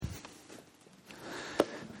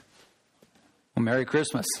Well, Merry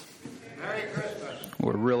Christmas. Merry Christmas.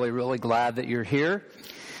 We're really, really glad that you're here.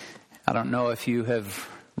 I don't know if you have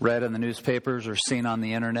read in the newspapers or seen on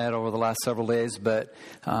the internet over the last several days, but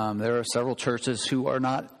there are several churches who are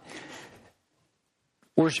not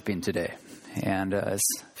worshiping today. And as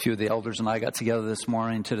a few of the elders and I got together this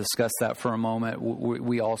morning to discuss that for a moment,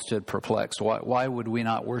 we all stood perplexed. Why would we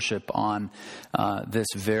not worship on this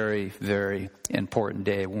very, very important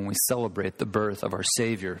day when we celebrate the birth of our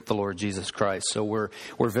Savior, the Lord Jesus Christ? So we're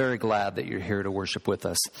very glad that you're here to worship with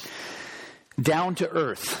us. Down to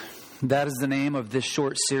Earth. That is the name of this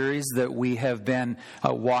short series that we have been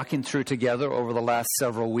walking through together over the last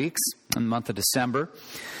several weeks in the month of December.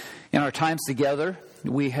 In our times together,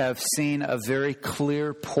 we have seen a very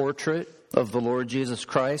clear portrait of the Lord Jesus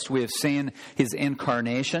Christ. We have seen His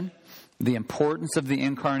incarnation, the importance of the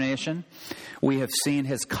incarnation. We have seen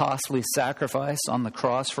His costly sacrifice on the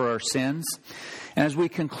cross for our sins. And as we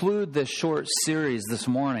conclude this short series this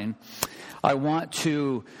morning, I want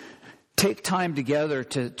to take time together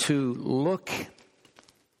to look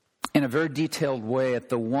in a very detailed way at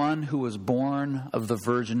the one who was born of the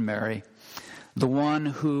Virgin Mary, the one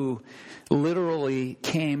who literally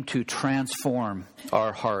came to transform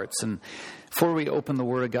our hearts. And before we open the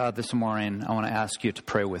Word of God this morning, I want to ask you to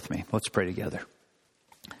pray with me. Let's pray together.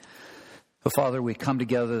 Well, Father, we come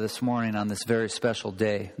together this morning on this very special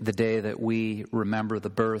day, the day that we remember the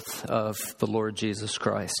birth of the Lord Jesus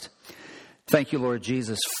Christ. Thank you, Lord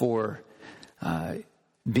Jesus, for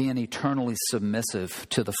being eternally submissive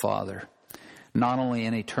to the Father, not only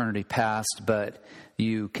in eternity past, but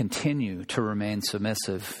you continue to remain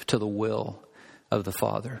submissive to the will of the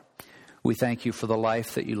Father. We thank you for the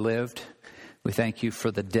life that you lived. We thank you for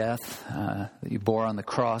the death that you bore on the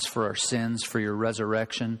cross for our sins, for your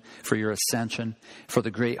resurrection, for your ascension, for the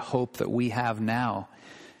great hope that we have now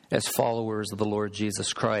as followers of the Lord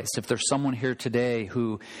Jesus Christ. If there's someone here today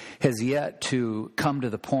who has yet to come to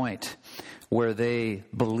the point where they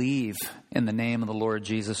believe in the name of the Lord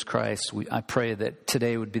Jesus Christ, I pray that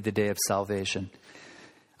today would be the day of salvation.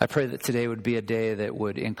 I pray that today would be a day that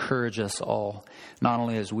would encourage us all, not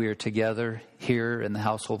only as we are together here in the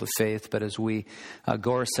household of faith, but as we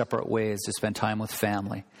go our separate ways to spend time with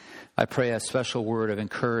family. I pray a special word of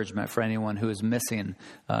encouragement for anyone who is missing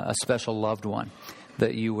a special loved one,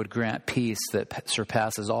 that you would grant peace that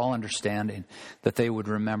surpasses all understanding, that they would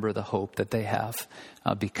remember the hope that they have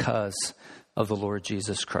because of the Lord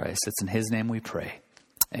Jesus Christ. It's in His name we pray.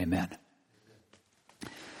 Amen.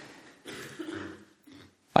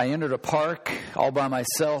 I entered a park all by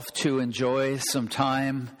myself to enjoy some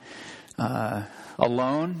time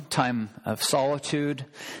alone, time of solitude,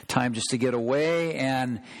 time just to get away.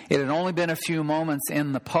 And it had only been a few moments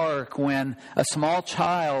in the park when a small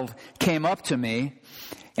child came up to me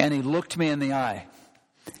and he looked me in the eye.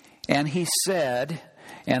 And he said,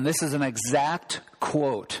 and this is an exact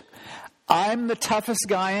quote, "I'm the toughest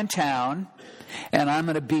guy in town and I'm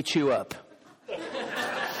going to beat you up."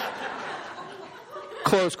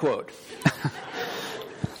 Close quote.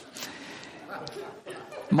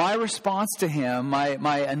 My response to him,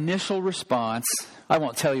 my initial response, I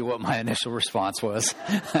won't tell you what my initial response was.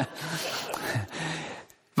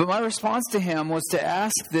 But my response to him was to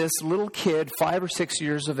ask this little kid, 5 or 6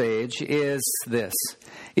 years of age, is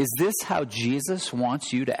this how Jesus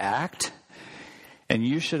wants you to act? And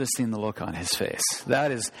you should have seen the look on his face.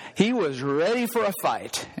 He was ready for a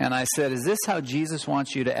fight. And I said, is this how Jesus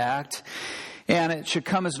wants you to act? And it should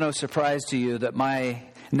come as no surprise to you that my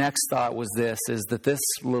next thought was this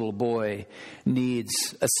little boy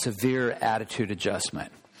needs a severe attitude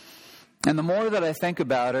adjustment. And the more that I think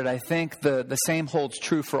about it, I think the same holds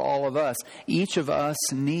true for all of us. Each of us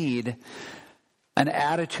need an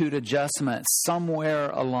attitude adjustment somewhere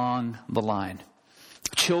along the line.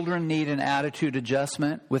 Children need an attitude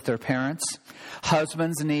adjustment with their parents.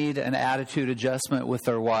 Husbands need an attitude adjustment with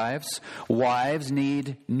their wives. Wives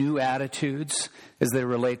need new attitudes as they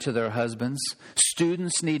relate to their husbands.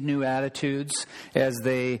 Students need new attitudes as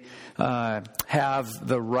they have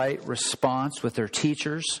the right response with their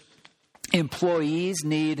teachers. Employees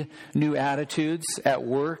need new attitudes at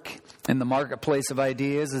work in the marketplace of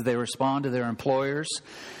ideas as they respond to their employers.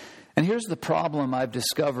 And here's the problem I've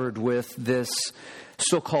discovered with this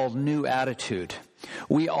so-called new attitude.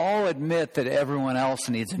 We all admit that everyone else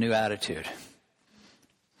needs a new attitude.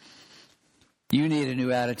 You need a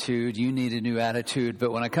new attitude, you need a new attitude,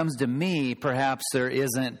 but when it comes to me, perhaps there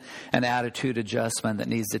isn't an attitude adjustment that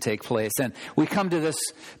needs to take place. And we come to this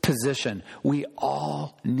position. We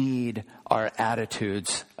all need our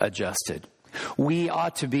attitudes adjusted. We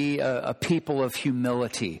ought to be a people of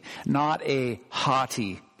humility, not a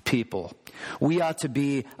haughty people. We ought to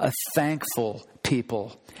be a thankful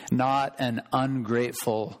people, not an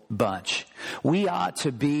ungrateful bunch. We ought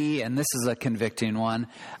to be, and this is a convicting one,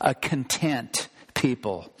 a content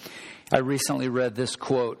people. I recently read this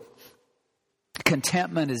quote: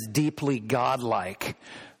 "Contentment is deeply godlike.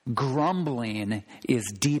 Grumbling is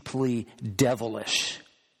deeply devilish."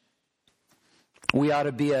 We ought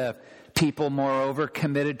to be a people, moreover,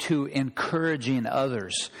 committed to encouraging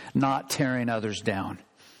others, not tearing others down.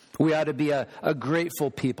 We ought to be a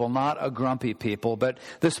grateful people, not a grumpy people. But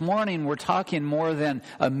this morning, we're talking more than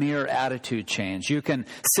a mere attitude change. You can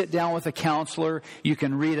sit down with a counselor. You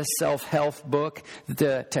can read a self-help book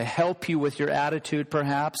to help you with your attitude,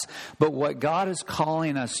 perhaps. But what God is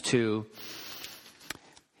calling us to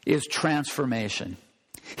is transformation.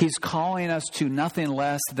 He's calling us to nothing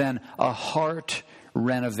less than a heart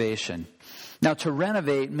renovation. Now, to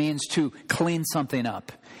renovate means to clean something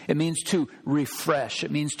up. It means to refresh.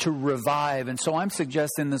 It means to revive. And so I'm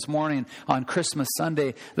suggesting this morning on Christmas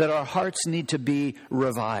Sunday that our hearts need to be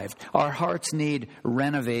revived. Our hearts need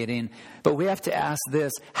renovating. But we have to ask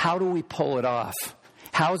this: how do we pull it off?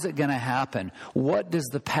 How's it going to happen? What does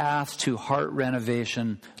the path to heart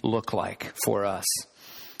renovation look like for us?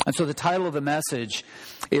 And so the title of the message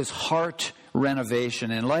is Heart Renovation.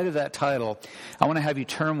 In light of that title, I want to have you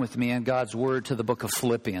turn with me in God's Word to the book of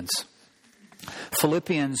Philippians.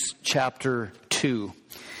 Philippians chapter 2.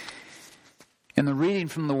 And the reading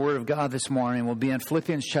from the Word of God this morning will be in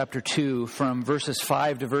Philippians chapter 2 from verses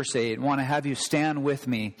 5 to verse 8. I want to have you stand with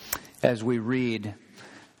me as we read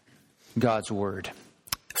God's Word.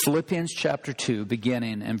 Philippians chapter 2,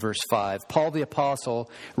 beginning in verse 5. Paul the Apostle,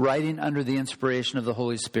 writing under the inspiration of the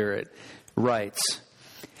Holy Spirit, writes,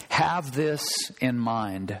 "Have this in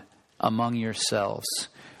mind among yourselves,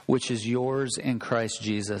 which is yours in Christ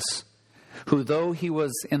Jesus, who though he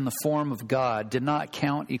was in the form of God, did not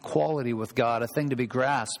count equality with God a thing to be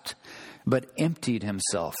grasped, but emptied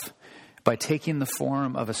himself by taking the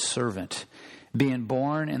form of a servant, being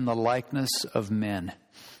born in the likeness of men.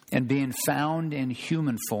 And being found in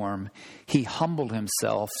human form, he humbled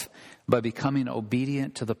himself by becoming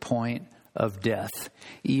obedient to the point of death,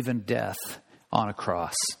 even death on a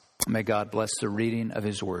cross." May God bless the reading of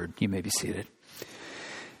his word. You may be seated.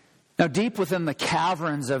 Now, deep within the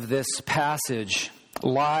caverns of this passage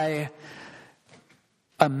lie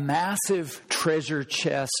a massive treasure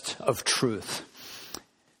chest of truth.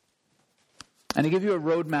 And to give you a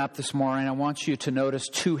roadmap this morning, I want you to notice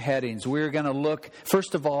two headings. We're going to look,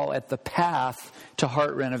 first of all, at the path to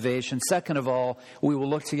heart renovation. Second of all, we will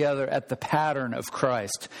look together at the pattern of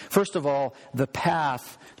Christ. First of all, the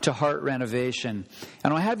path to heart renovation.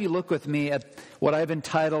 And I'll have you look with me at what I've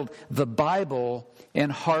entitled The Bible in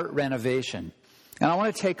Heart Renovation. And I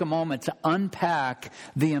want to take a moment to unpack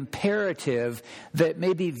the imperative that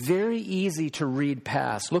may be very easy to read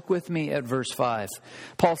past. Look with me at verse 5.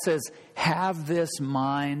 Paul says, "Have this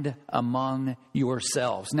mind among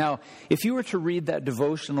yourselves." Now, if you were to read that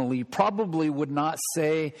devotionally, you probably would not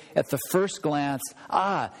say at the first glance,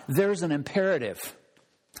 there's an imperative.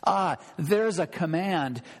 There's a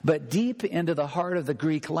command. But deep into the heart of the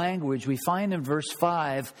Greek language, we find in verse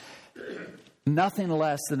 5, nothing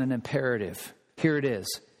less than an imperative. Here it is.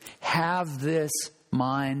 "Have this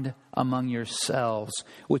mind among yourselves,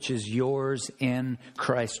 which is yours in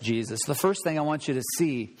Christ Jesus." The first thing I want you to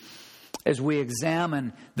see as we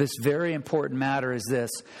examine this very important matter is this: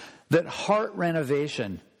 that heart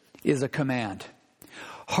renovation is a command.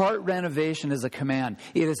 Heart renovation is a command.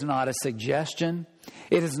 It is not a suggestion.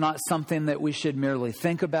 It is not something that we should merely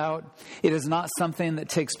think about. It is not something that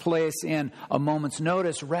takes place in a moment's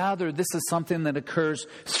notice. Rather, this is something that occurs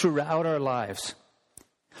throughout our lives.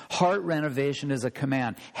 Heart renovation is a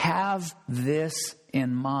command. Have this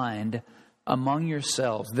in mind among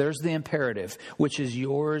yourselves. There's the imperative, which is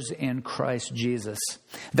yours in Christ Jesus.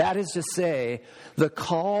 That is to say, the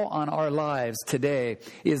call on our lives today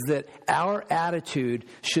is that our attitude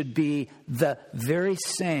should be the very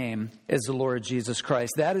same as the Lord Jesus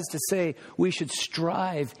Christ. That is to say, we should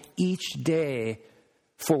strive each day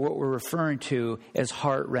for what we're referring to as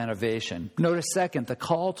heart renovation. Notice second, the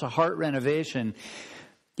call to heart renovation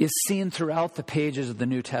is seen throughout the pages of the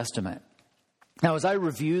New Testament. Now, as I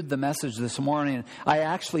reviewed the message this morning, I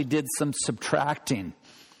actually did some subtracting.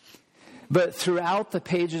 But throughout the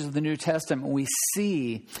pages of the New Testament, we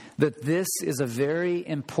see that this is a very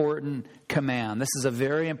important command. This is a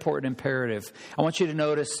very important imperative. I want you to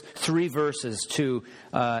notice 3 verses to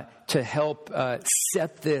help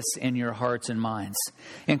set this in your hearts and minds.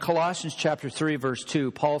 In Colossians chapter 3, verse 2,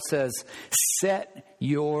 Paul says, "Set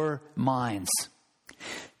your minds."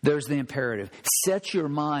 There's the imperative. Set your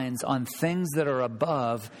minds on things that are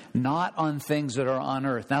above, not on things that are on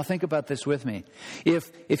earth. Now think about this with me.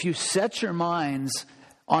 If you set your minds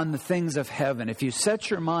on the things of heaven, if you set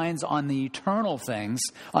your minds on the eternal things,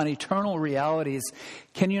 on eternal realities,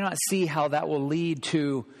 can you not see how that will lead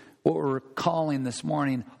to what we're calling this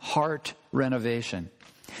morning heart renovation?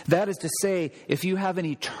 That is to say, if you have an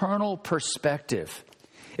eternal perspective,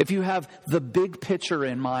 if you have the big picture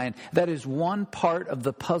in mind, that is one part of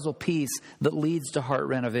the puzzle piece that leads to heart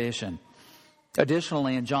renovation.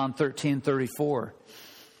 Additionally, in John 13:34,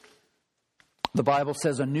 the Bible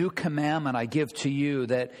says, "A new commandment I give to you,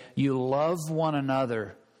 that you love one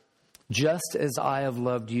another, just as I have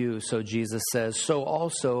loved you." So Jesus says, so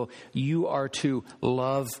also you are to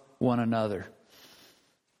love one another.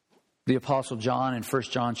 The Apostle John in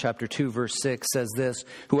 1 John chapter 2, verse 6 says this,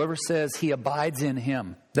 "Whoever says he abides in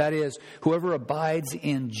him," that is, whoever abides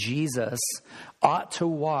in Jesus, "ought to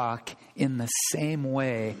walk in the same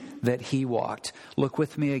way that he walked." Look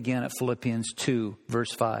with me again at Philippians 2,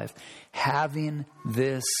 verse 5. "Having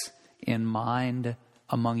this in mind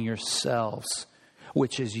among yourselves,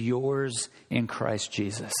 which is yours in Christ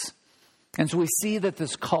Jesus." And so we see that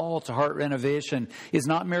this call to heart renovation is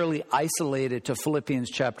not merely isolated to Philippians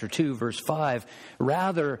chapter 2, verse 5.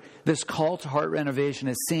 Rather, this call to heart renovation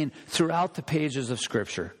is seen throughout the pages of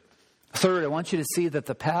Scripture. Third, I want you to see that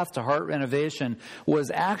the path to heart renovation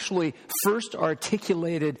was actually first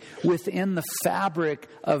articulated within the fabric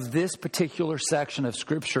of this particular section of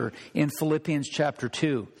Scripture in Philippians chapter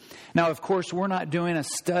 2. Now, of course, we're not doing a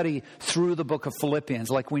study through the book of Philippians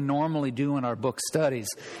like we normally do in our book studies.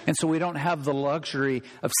 And so we don't have the luxury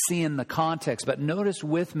of seeing the context. But notice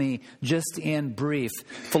with me, just in brief,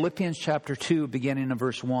 Philippians chapter 2, beginning in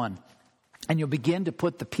verse 1. And you'll begin to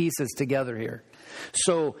put the pieces together here.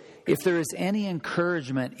 "So if there is any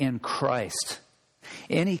encouragement in Christ,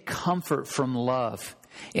 any comfort from love,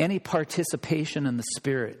 any participation in the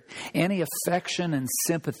Spirit, any affection and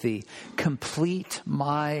sympathy, complete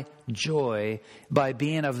my joy by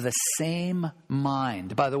being of the same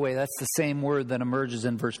mind." By the way, that's the same word that emerges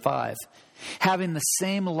in verse 5. "Having the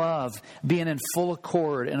same love, being in full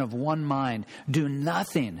accord and of one mind, do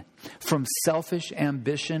nothing from selfish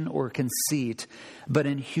ambition or conceit, but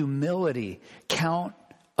in humility count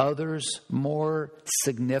others more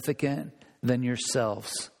significant than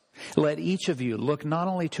yourselves. Let each of you look not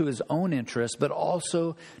only to his own interests, but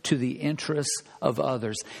also to the interests of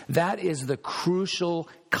others." That is the crucial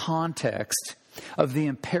context of the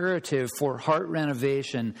imperative for heart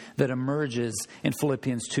renovation that emerges in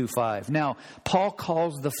Philippians 2:5. Now, Paul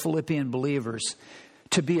calls the Philippian believers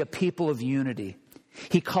to be a people of unity.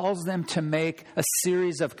 He calls them to make a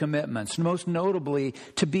series of commitments, most notably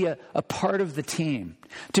to be a part of the team,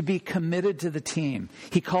 to be committed to the team.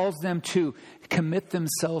 He calls them to commit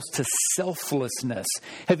themselves to selflessness.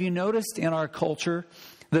 Have you noticed in our culture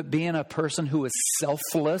that being a person who is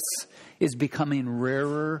selfless is becoming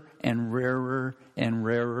rarer and rarer and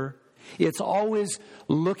rarer? It's always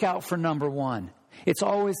look out for number one. It's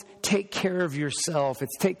always take care of yourself.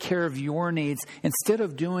 It's take care of your needs instead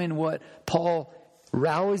of doing what Paul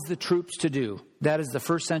rallies the troops to do. That is the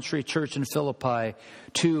first century church in Philippi,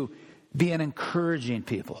 to be an encouraging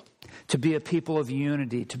people, to be a people of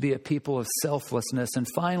unity, to be a people of selflessness, and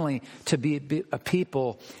finally, to be a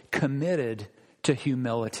people committed to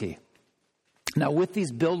humility. Now, with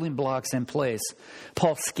these building blocks in place,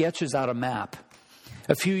 Paul sketches out a map.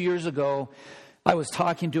 A few years ago, I was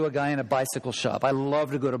talking to a guy in a bicycle shop. I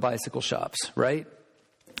love to go to bicycle shops, right?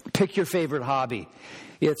 Pick your favorite hobby.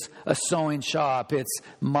 It's a sewing shop, it's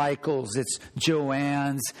Michael's, it's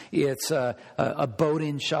Joanne's, it's a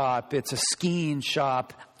boating shop, it's a skiing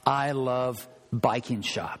shop. I love biking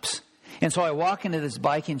shops. And so I walk into this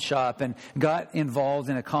biking shop and got involved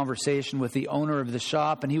in a conversation with the owner of the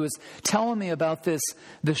shop. And he was telling me about this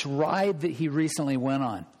ride that he recently went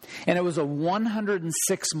on. And it was a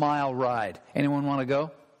 106-mile ride. Anyone want to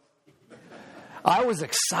go? I was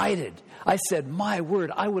excited. I said, my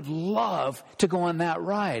word, I would love to go on that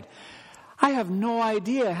ride. I have no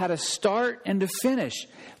idea how to start and to finish.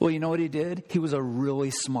 Well, you know what he did? He was a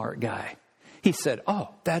really smart guy. He said, "Oh,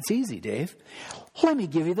 that's easy, Dave. Let me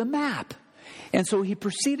give you the map." And so he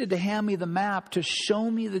proceeded to hand me the map to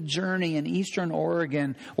show me the journey in eastern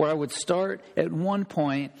Oregon, where I would start at one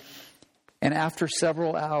point and after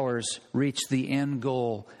several hours reach the end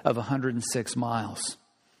goal of 106 miles.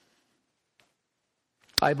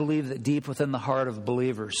 I believe that deep within the heart of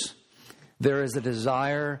believers, there is a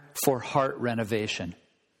desire for heart renovation.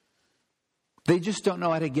 They just don't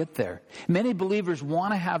know how to get there. Many believers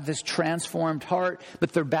want to have this transformed heart,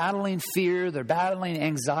 but they're battling fear, they're battling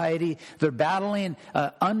anxiety, they're battling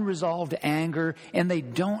unresolved anger, and they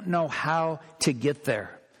don't know how to get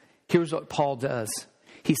there. Here's what Paul does.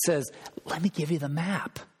 He says, let me give you the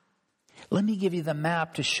map. Let me give you the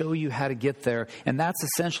map to show you how to get there. And that's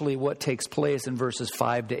essentially what takes place in verses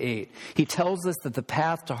 5 to 8. He tells us that the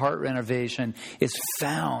path to heart renovation is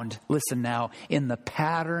found, listen now, in the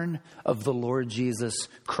pattern of the Lord Jesus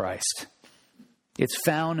Christ. It's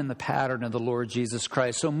found in the pattern of the Lord Jesus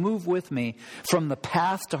Christ. So move with me from the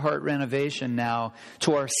path to heart renovation now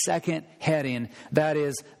to our second heading, that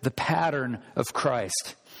is the pattern of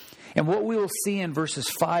Christ. And what we will see in verses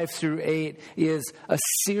 5 through 8 is a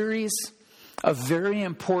series of very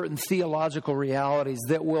important theological realities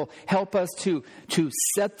that will help us to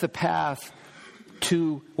set the path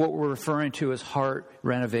to what we're referring to as heart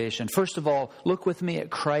renovation. First of all, look with me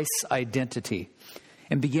at Christ's identity.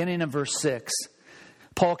 And beginning in verse 6,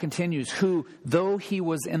 Paul continues, who, though he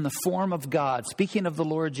was in the form of God, speaking of the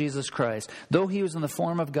Lord Jesus Christ, though he was in the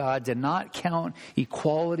form of God, did not count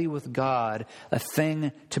equality with God a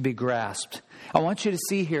thing to be grasped. I want you to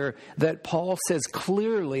see here that Paul says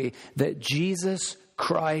clearly that Jesus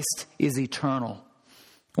Christ is eternal.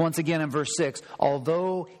 Once again in verse 6,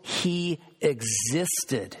 although he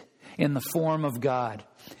existed in the form of God.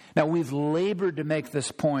 Now, we've labored to make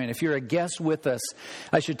this point. If you're a guest with us,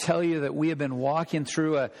 I should tell you that we have been walking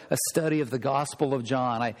through a study of the Gospel of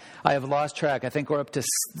John. I have lost track. I think we're up to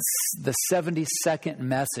the 72nd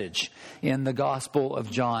message in the Gospel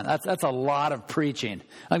of John. That's a lot of preaching.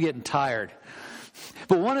 I'm getting tired.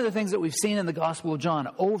 But one of the things that we've seen in the Gospel of John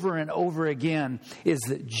over and over again is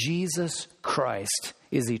that Jesus Christ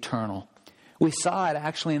is eternal. We saw it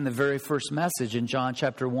actually in the very first message in John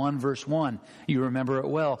chapter 1, verse 1. You remember it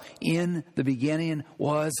well. In the beginning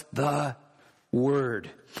was the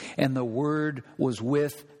Word, and the Word was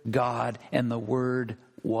with God, and the Word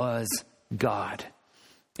was God.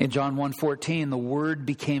 In John 1:14, the Word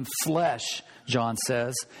became flesh, John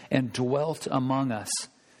says, and dwelt among us.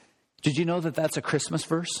 Did you know that that's a Christmas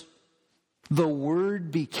verse? The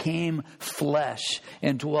Word became flesh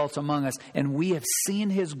and dwelt among us, and we have seen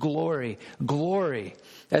His glory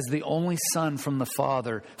as the only Son from the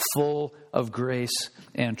Father, full of grace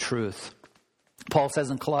and truth. Paul says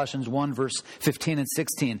in Colossians 1, verse 15 and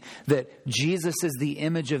 16, that Jesus is the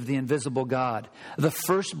image of the invisible God, the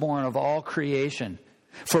firstborn of all creation.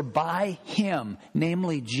 For by Him,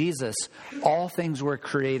 namely Jesus, all things were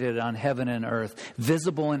created on heaven and earth,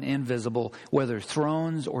 visible and invisible, whether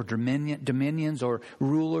thrones or dominions or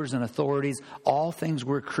rulers and authorities. All things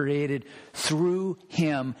were created through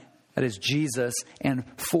Him, that is Jesus, and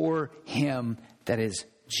for Him, that is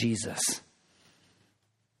Jesus.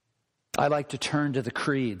 I like to turn to the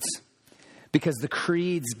creeds because the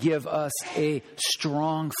creeds give us a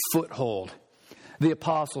strong foothold. The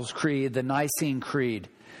Apostles' Creed, the Nicene Creed.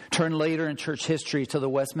 Turn later in church history to the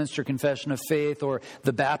Westminster Confession of Faith or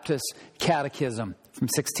the Baptist Catechism from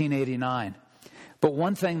 1689. But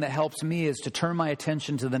one thing that helps me is to turn my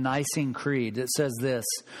attention to the Nicene Creed. It says this: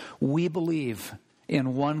 we believe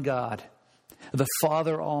in one God, the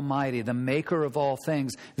Father Almighty, the maker of all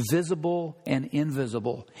things, visible and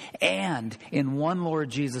invisible, and in one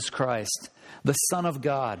Lord Jesus Christ, the Son of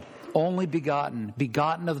God, only begotten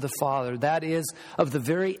of the Father, that is, of the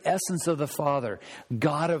very essence of the Father,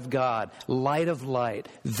 God of God, light of light,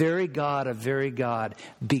 very God of very God,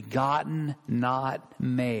 begotten, not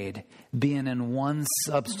made, being in one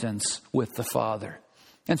substance with the Father.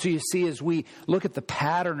 And so you see, as we look at the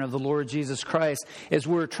pattern of the Lord Jesus Christ, as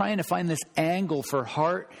we're trying to find this angle for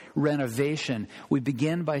heart renovation, we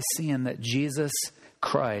begin by seeing that Jesus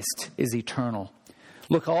Christ is eternal.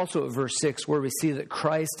 Look also at verse 6, where we see that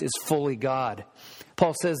Christ is fully God.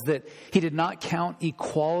 Paul says that He did not count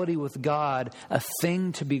equality with God a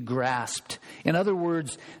thing to be grasped. In other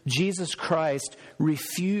words, Jesus Christ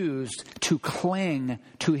refused to cling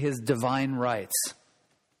to His divine rights.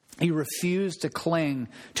 He refused to cling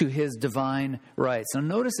to His divine rights. Now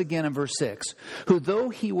notice again in verse 6, who though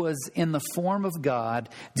He was in the form of God,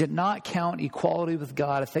 did not count equality with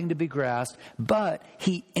God a thing to be grasped, but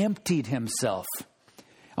He emptied Himself.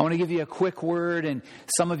 I want to give you a quick word, and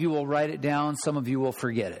some of you will write it down, some of you will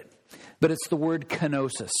forget it. But it's the word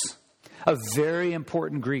kenosis, a very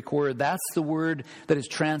important Greek word. That's the word that is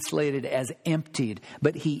translated as emptied.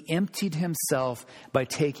 But He emptied Himself by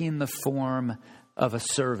taking the form of a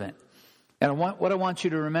servant. And what I want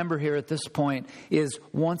you to remember here at this point is,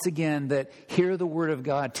 once again, that here the Word of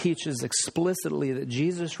God teaches explicitly that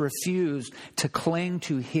Jesus refused to cling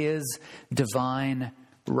to His divine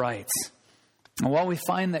rights. And while we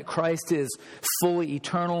find that Christ is fully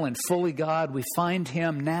eternal and fully God, we find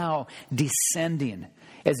him now descending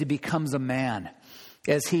as he becomes a man,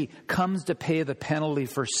 as he comes to pay the penalty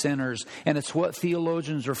for sinners. And it's what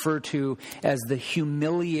theologians refer to as the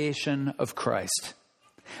humiliation of Christ.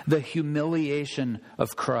 The humiliation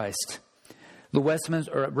of Christ. The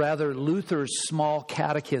Westminster, or rather Luther's small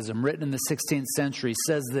catechism, written in the 16th century,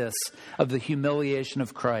 says this of the humiliation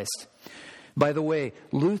of Christ. By the way,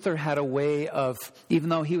 Luther had a way of, even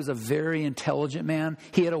though he was a very intelligent man,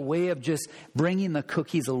 he had a way of just bringing the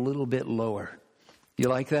cookies a little bit lower. You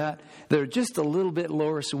like that? They're just a little bit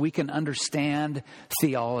lower so we can understand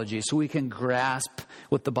theology, so we can grasp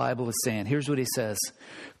what the Bible is saying. Here's what he says.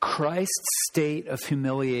 Christ's state of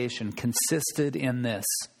humiliation consisted in this,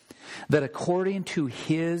 that according to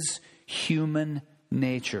his human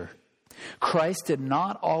nature, Christ did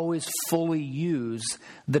not always fully use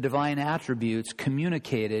the divine attributes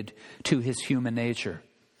communicated to his human nature.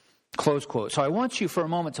 Close quote. So I want you for a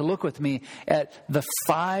moment to look with me at the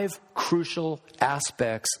 5 crucial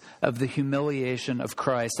aspects of the humiliation of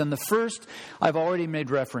Christ. And the first I've already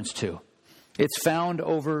made reference to. It's found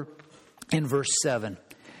over in verse 7.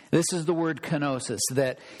 This is the word kenosis,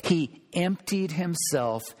 that he emptied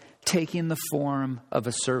himself, taking the form of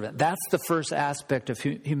a servant. That's the first aspect of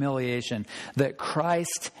humiliation, that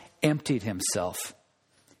Christ emptied himself.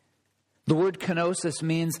 The word kenosis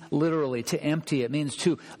means literally to empty. It means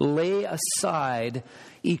to lay aside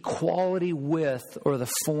equality with or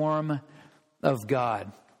the form of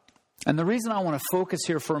God. And the reason I want to focus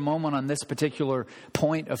here for a moment on this particular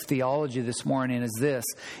point of theology this morning is this,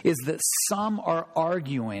 is that some are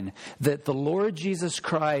arguing that the Lord Jesus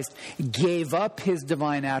Christ gave up his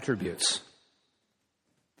divine attributes.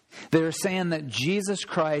 They're saying that Jesus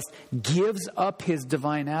Christ gives up his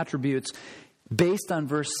divine attributes based on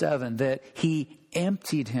verse 7, that he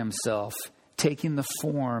emptied himself, taking the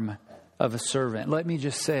form of a servant. Let me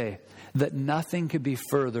just say that nothing could be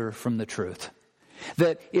further from the truth.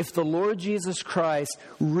 That if the Lord Jesus Christ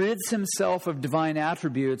rids himself of divine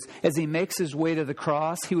attributes as he makes his way to the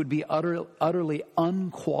cross, he would be utterly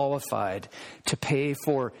unqualified to pay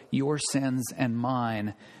for your sins and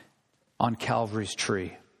mine on Calvary's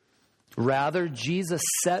tree. Rather, Jesus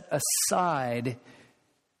set aside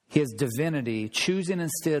his divinity, choosing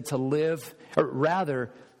instead to live, or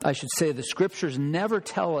rather, I should say, the scriptures never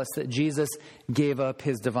tell us that Jesus gave up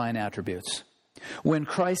his divine attributes. When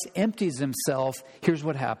Christ empties himself, here's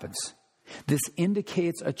what happens. This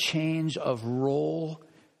indicates a change of role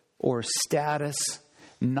or status,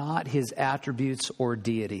 not his attributes or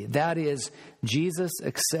deity. That is, Jesus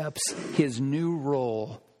accepts his new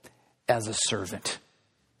role as a servant.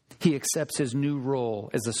 He accepts his new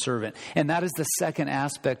role as a servant. And that is the second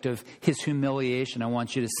aspect of his humiliation I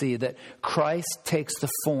want you to see, that Christ takes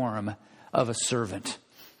the form of a servant.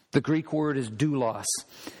 The Greek word is doulos.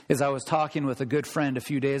 As I was talking with a good friend a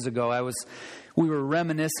few days ago, we were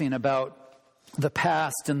reminiscing about the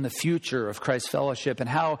past and the future of Christ Fellowship, and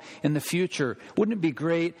how in the future, wouldn't it be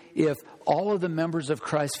great if all of the members of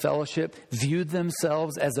Christ Fellowship viewed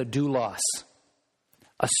themselves as a doulos,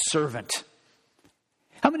 a servant?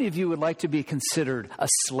 How many of you would like to be considered a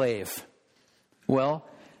slave? Well,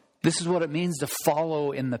 this is what it means to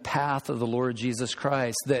follow in the path of the Lord Jesus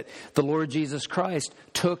Christ, that the Lord Jesus Christ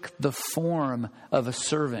took the form of a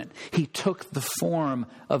servant. He took the form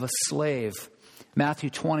of a slave.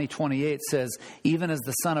 Matthew 20:28 says, even as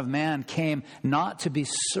the Son of Man came not to be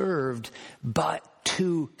served, but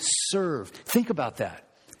to serve. Think about that.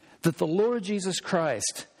 That the Lord Jesus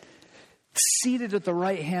Christ, seated at the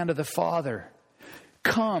right hand of the Father,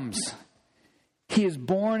 comes. He is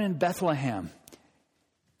born in Bethlehem.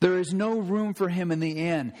 There is no room for him in the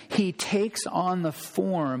inn. He takes on the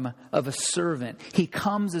form of a servant. He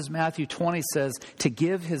comes, as Matthew 20 says, to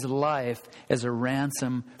give his life as a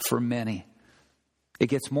ransom for many. It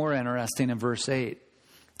gets more interesting in verse 8.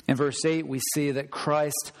 In verse 8, we see that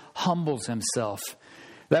Christ humbles himself.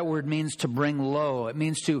 That word means to bring low. It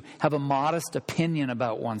means to have a modest opinion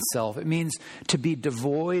about oneself. It means to be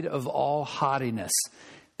devoid of all haughtiness.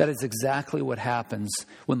 That is exactly what happens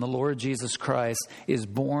when the Lord Jesus Christ is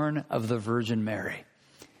born of the Virgin Mary.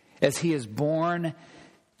 As he is born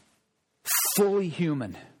fully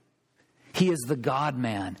human, he is the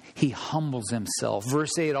God-man. He humbles himself.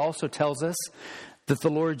 Verse 8 also tells us that the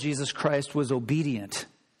Lord Jesus Christ was obedient.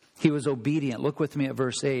 He was obedient. Look with me at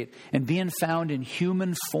verse 8. And being found in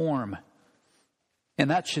human form. And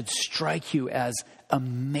that should strike you as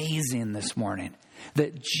amazing this morning.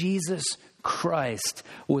 That Jesus Christ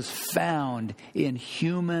was found in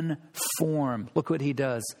human form. Look what he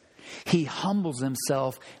does. He humbles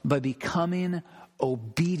himself by becoming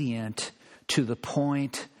obedient to the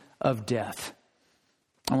point of death.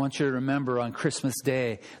 I want you to remember on Christmas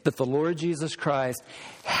Day that the Lord Jesus Christ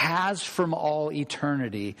has from all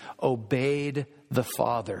eternity obeyed the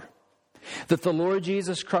Father. That the Lord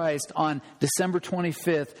Jesus Christ on December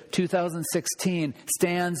 25th, 2016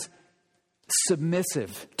 stands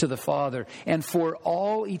submissive to the Father. And for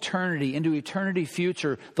all eternity, into eternity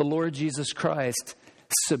future, the Lord Jesus Christ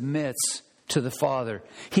submits to the Father.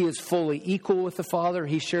 He is fully equal with the Father.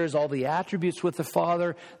 He shares all the attributes with the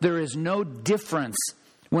Father. There is no difference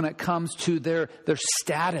when it comes to their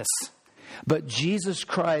status. But Jesus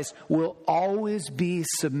Christ will always be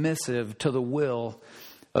submissive to the will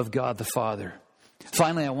of God the Father.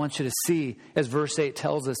 Finally, I want you to see, as verse 8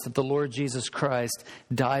 tells us, that the Lord Jesus Christ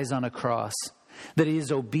dies on a cross, that He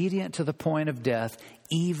is obedient to the point of death,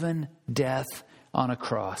 even death on a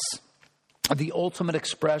cross. The ultimate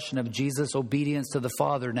expression of Jesus' obedience to the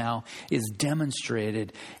Father now is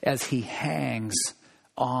demonstrated as He hangs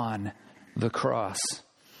on the cross.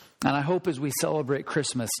 And I hope as we celebrate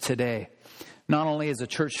Christmas today, not only as a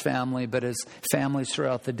church family, but as families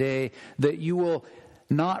throughout the day, that you will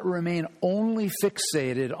not remain only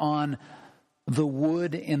fixated on the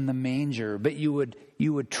wood in the manger, but you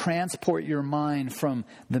would transport your mind from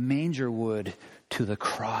the manger wood to the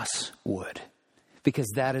cross wood. Because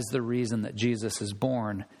that is the reason that Jesus is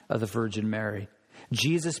born of the Virgin Mary.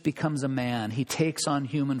 Jesus becomes a man. He takes on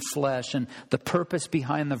human flesh. And the purpose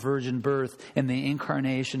behind the virgin birth and the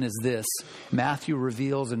incarnation is this. Matthew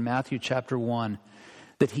reveals in Matthew chapter 1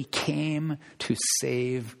 that He came to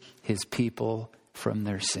save His people from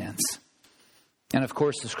their sins. And of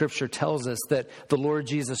course, the scripture tells us that the Lord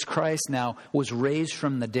Jesus Christ now was raised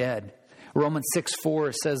from the dead. Romans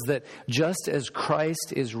 6:4 says that just as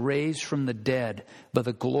Christ is raised from the dead by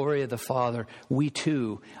the glory of the Father, we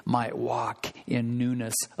too might walk in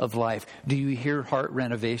newness of life. Do you hear heart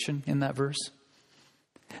renovation in that verse?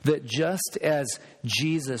 That just as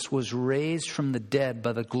Jesus was raised from the dead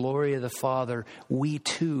by the glory of the Father, we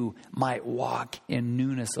too might walk in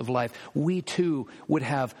newness of life. We too would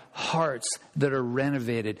have hearts that are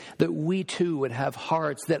renovated. That we too would have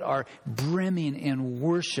hearts that are brimming in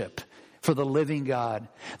worship for the living God.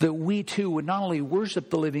 That we too would not only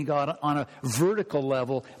worship the living God on a vertical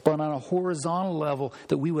level, but on a horizontal level,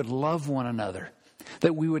 that we would love one another.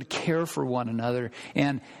 That we would care for one another.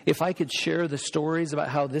 And if I could share the stories about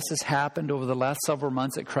how this has happened over the last several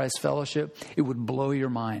months at Christ Fellowship, it would blow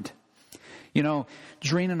your mind. You know,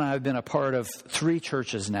 Doreen and I have been a part of 3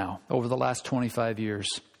 churches now over the last 25 years.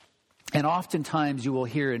 And oftentimes you will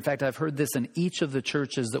hear, in fact, I've heard this in each of the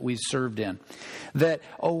churches that we've served in, that,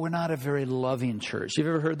 we're not a very loving church. You've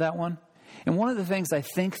ever heard that one? And one of the things I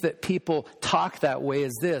think that people talk that way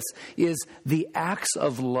is this, is the acts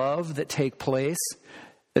of love that take place.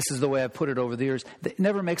 This is the way I've put it over the years. It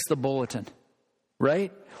never makes the bulletin,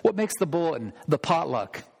 right? What makes the bulletin? The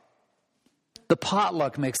potluck. The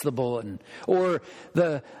potluck makes the bulletin. Or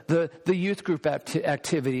the youth group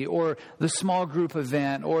activity, or the small group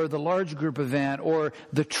event, or the large group event, or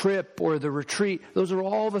the trip, or the retreat. Those are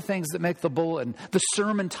all the things that make the bulletin. The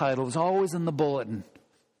sermon title is always in the bulletin.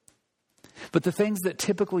 But the things that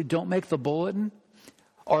typically don't make the bulletin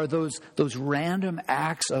are those random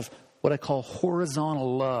acts of what I call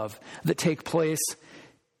horizontal love that take place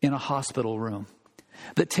in a hospital room,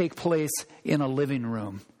 that take place in a living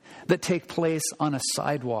room, that take place on a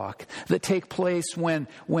sidewalk, that take place when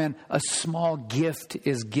a small gift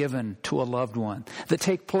is given to a loved one, that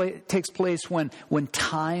takes place when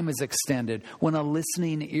time is extended, when a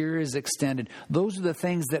listening ear is extended. Those are the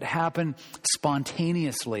things that happen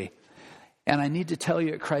spontaneously. And I need to tell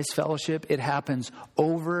you, at Christ Fellowship, it happens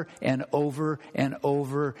over and over and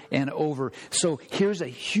over and over. So here's a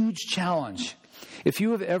huge challenge. If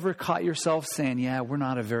you have ever caught yourself saying, yeah, we're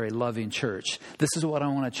not a very loving church, this is what I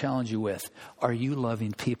want to challenge you with. Are you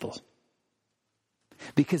loving people?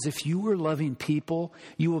 Because if you are loving people,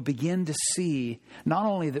 you will begin to see not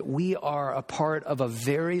only that we are a part of a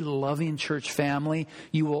very loving church family,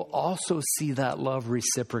 you will also see that love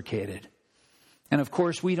reciprocated. And of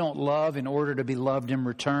course, we don't love in order to be loved in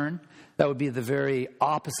return. That would be the very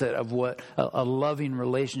opposite of what a loving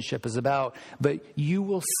relationship is about. But you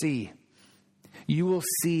will see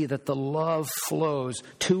that the love flows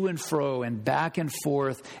to and fro and back and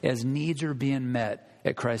forth as needs are being met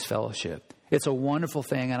at Christ Fellowship. It's a wonderful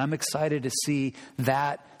thing, and I'm excited to see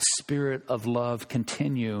that spirit of love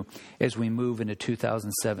continue as we move into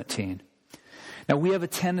 2017. Now, we have a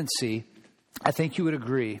tendency, I think you would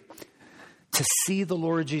agree, to see the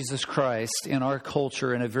Lord Jesus Christ in our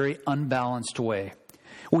culture in a very unbalanced way.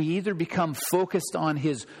 We either become focused on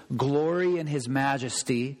His glory and His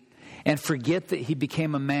majesty, and forget that he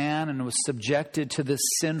became a man and was subjected to this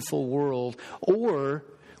sinful world, or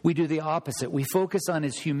we do the opposite. We focus on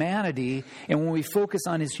his humanity, and when we focus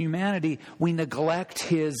on his humanity, we neglect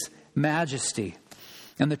his majesty.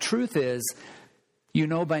 And the truth is, you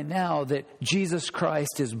know by now that Jesus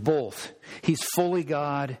Christ is both. He's fully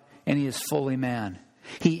God and he is fully man.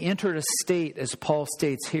 He entered a state, as Paul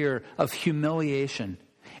states here, of humiliation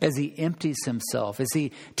as he empties himself, as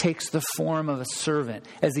he takes the form of a servant,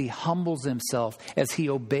 as he humbles himself, as he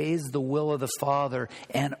obeys the will of the Father,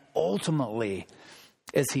 and ultimately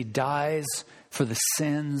as he dies for the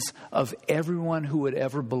sins of everyone who would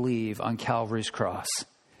ever believe on Calvary's cross.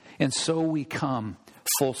 And so we come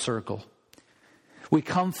full circle. We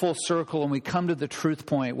come full circle and we come to the truth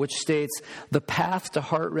point, which states the path to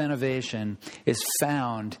heart renovation is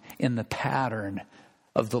found in the pattern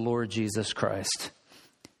of the Lord Jesus Christ.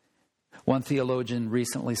 One theologian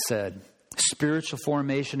recently said, spiritual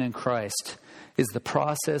formation in Christ is the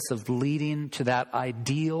process of leading to that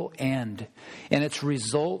ideal end. And its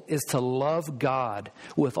result is to love God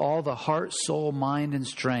with all the heart, soul, mind, and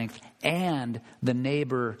strength, and the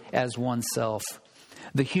neighbor as oneself.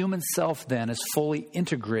 The human self, then, is fully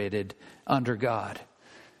integrated under God.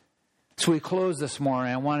 So we close this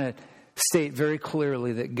morning. I want to state very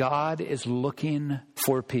clearly that God is looking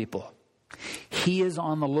for people. He is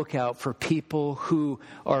on the lookout for people who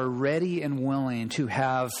are ready and willing to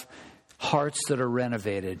have hearts that are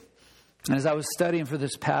renovated. And as I was studying for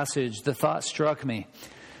this passage, the thought struck me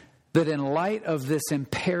that in light of this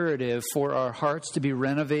imperative for our hearts to be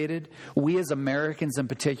renovated, we as Americans in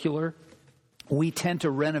particular, we tend to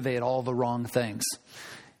renovate all the wrong things.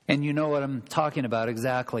 And you know what I'm talking about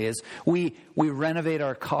exactly, is we renovate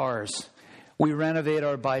our cars. We renovate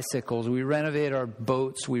our bicycles. We renovate our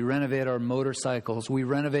boats. We renovate our motorcycles. We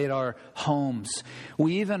renovate our homes.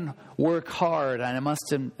 We even work hard, and I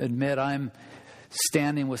must admit I'm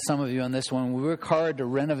standing with some of you on this one. We work hard to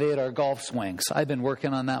renovate our golf swings. I've been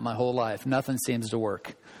working on that my whole life. Nothing seems to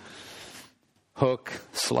work. Hook,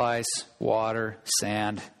 slice, water,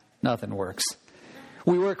 sand. Nothing works.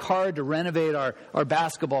 We work hard to renovate our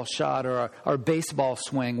basketball shot or our baseball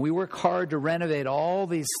swing. We work hard to renovate all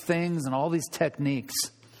these things and all these techniques.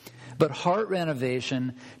 But heart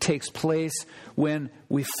renovation takes place when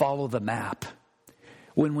we follow the map.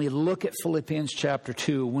 When we look at Philippians chapter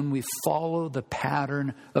 2, when we follow the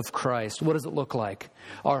pattern of Christ, what does it look like?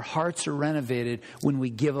 Our hearts are renovated when we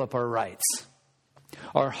give up our rights.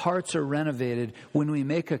 Our hearts are renovated when we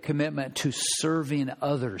make a commitment to serving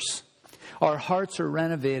others. Our hearts are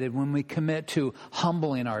renovated when we commit to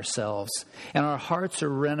humbling ourselves. And our hearts are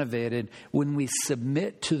renovated when we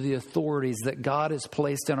submit to the authorities that God has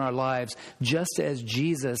placed in our lives, just as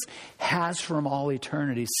Jesus has from all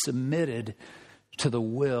eternity submitted to the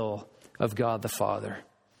will of God the Father.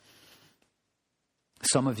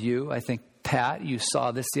 Some of you, I think, Pat, you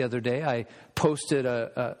saw this the other day. I posted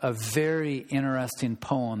a very interesting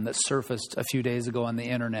poem that surfaced a few days ago on the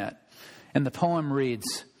internet. And the poem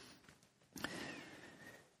reads,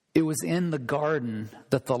 "It was in the garden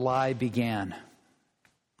that the lie began.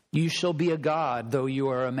 You shall be a god, though you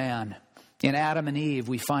are a man. In Adam and Eve,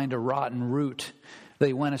 we find a rotten root.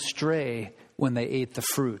 They went astray when they ate the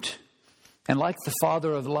fruit. And like the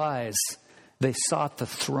father of lies, they sought the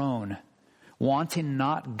throne, wanting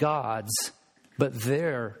not God's, but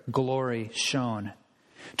their glory shone.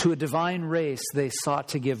 To a divine race they sought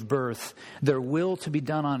to give birth, their will to be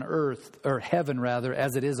done on earth, or heaven rather,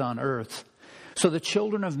 as it is on earth. So the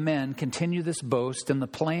children of men continue this boast. In the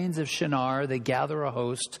plains of Shinar they gather a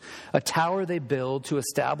host. A tower they build to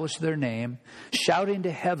establish their name, shouting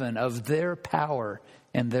to heaven of their power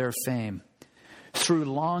and their fame. Through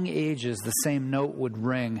long ages the same note would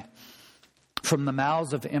ring from the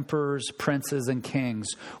mouths of emperors, princes, and kings.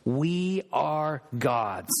 We are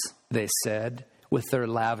gods, they said, with their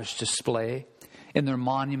lavish display, in their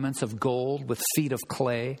monuments of gold with feet of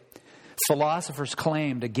clay. Philosophers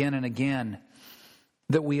claimed again and again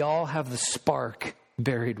that we all have the spark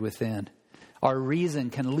buried within. Our reason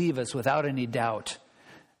can leave us without any doubt.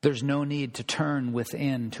 There's no need to turn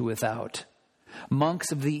within to without.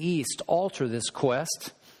 Monks of the East alter this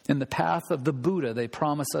quest. In the path of the Buddha, they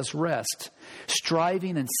promise us rest.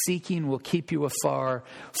 Striving and seeking will keep you afar.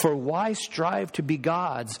 For why strive to be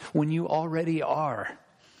gods when you already are?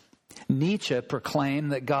 Nietzsche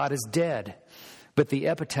proclaimed that God is dead, but the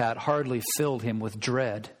epithet hardly filled him with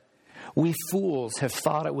dread. We fools have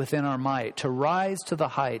thought it within our might to rise to the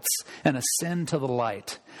heights and ascend to the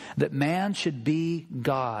light. That man should be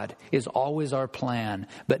God is always our plan,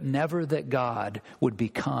 but never that God would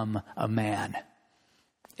become a man.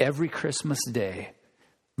 Every Christmas day,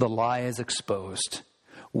 the lie is exposed.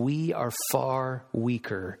 We are far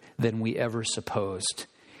weaker than we ever supposed.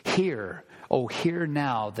 Hear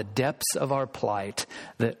now the depths of our plight,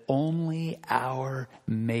 that only our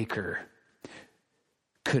Maker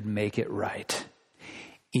could make it right.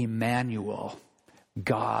 Emmanuel,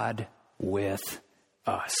 God with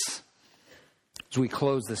us. As we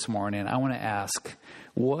close this morning, I want to ask,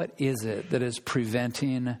 what is it that is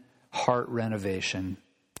preventing heart renovation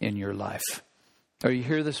in your life? Are you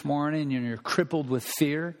here this morning and you're crippled with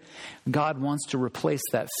fear? God wants to replace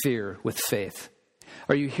that fear with faith.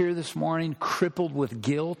 Are you here this morning crippled with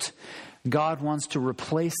guilt? God wants to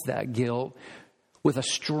replace that guilt with a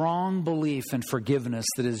strong belief and forgiveness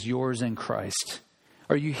that is yours in Christ.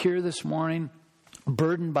 Are you here this morning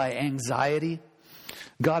burdened by anxiety?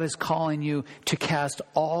 God is calling you to cast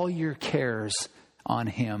all your cares on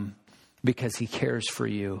Him because He cares for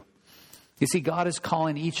you. You see, God is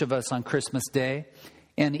calling each of us on Christmas Day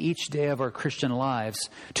and each day of our Christian lives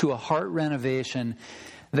to a heart renovation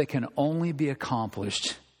that can only be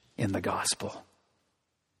accomplished in the gospel.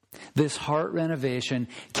 This heart renovation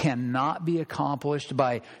cannot be accomplished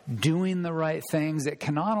by doing the right things. It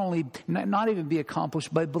cannot not even be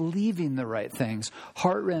accomplished by believing the right things.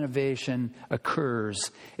 Heart renovation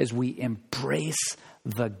occurs as we embrace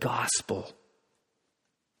the gospel,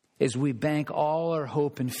 as we bank all our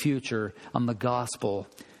hope and future on the gospel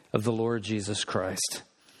of the Lord Jesus Christ.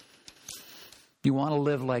 You want to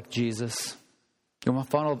live like Jesus? You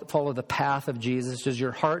want to follow the path of Jesus? Does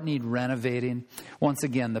your heart need renovating? Once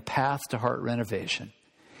again, the path to heart renovation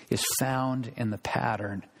is found in the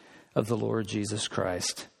pattern of the Lord Jesus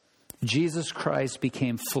Christ. Jesus Christ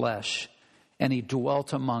became flesh and He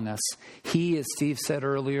dwelt among us. He, as Steve said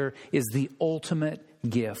earlier, is the ultimate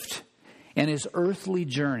gift. And His earthly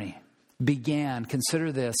journey began,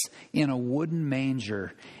 consider this, in a wooden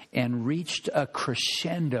manger and reached a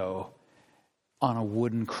crescendo on a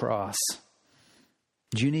wooden cross.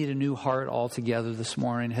 Do you need a new heart altogether this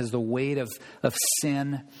morning? Has the weight of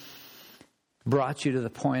sin brought you to the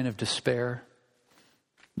point of despair?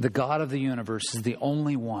 The God of the universe is the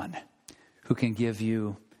only one who can give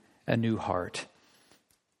you a new heart.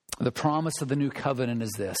 The promise of the new covenant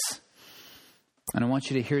is this. And I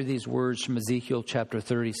want you to hear these words from Ezekiel chapter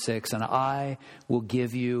 36. And I will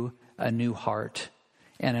give you a new heart,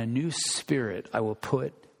 and a new spirit I will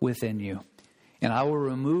put within you. And I will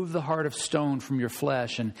remove the heart of stone from your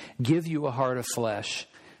flesh and give you a heart of flesh.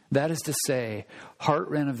 That is to say, heart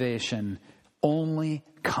renovation only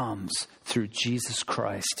comes through Jesus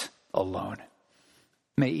Christ alone.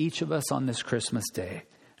 May each of us on this Christmas day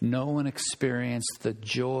know and experience the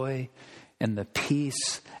joy and the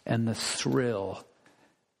peace and the thrill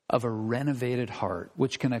of a renovated heart,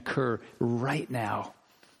 which can occur right now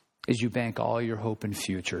as you bank all your hope and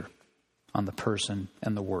future on the person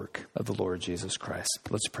and the work of the Lord Jesus Christ.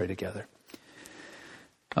 Let's pray together.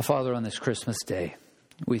 Father, on this Christmas day,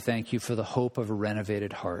 we thank you for the hope of a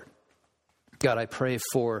renovated heart. God, I pray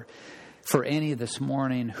for any this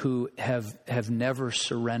morning who have never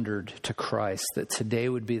surrendered to Christ, that today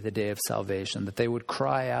would be the day of salvation, that they would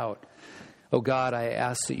cry out, "Oh God, I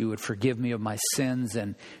ask that you would forgive me of my sins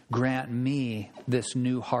and grant me this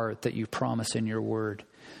new heart that you promise in your word.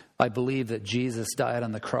 I believe that Jesus died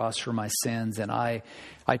on the cross for my sins, and I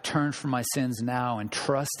turn from my sins now and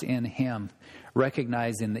trust in Him,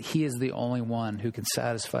 recognizing that He is the only one who can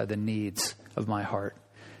satisfy the needs of my heart.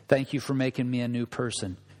 Thank you for making me a new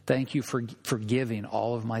person. Thank you for forgiving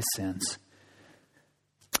all of my sins.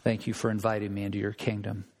 Thank you for inviting me into your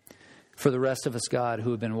kingdom." For the rest of us, God,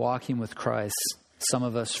 who have been walking with Christ, some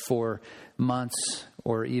of us for months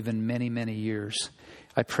or even many, many years,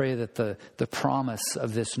 I pray that the promise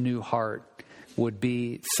of this new heart would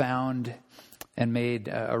be found and made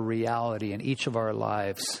a reality in each of our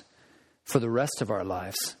lives for the rest of our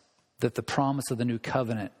lives, that the promise of the new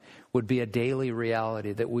covenant would be a daily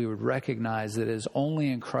reality, that we would recognize that it is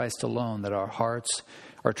only in Christ alone that our hearts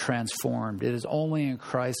are transformed. It is only in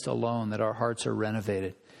Christ alone that our hearts are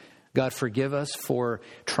renovated. God, forgive us for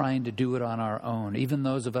trying to do it on our own. Even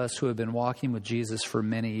those of us who have been walking with Jesus for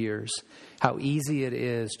many years, how easy it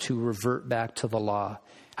is to revert back to the law,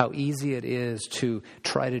 how easy it is to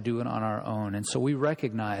try to do it on our own. And so we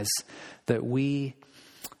recognize that we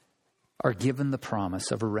are given the promise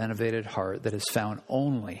of a renovated heart that is found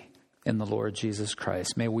only in the Lord Jesus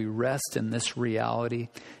Christ. May we rest in this reality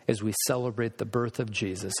as we celebrate the birth of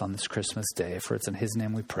Jesus on this Christmas day. For it's in His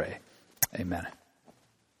name we pray. Amen.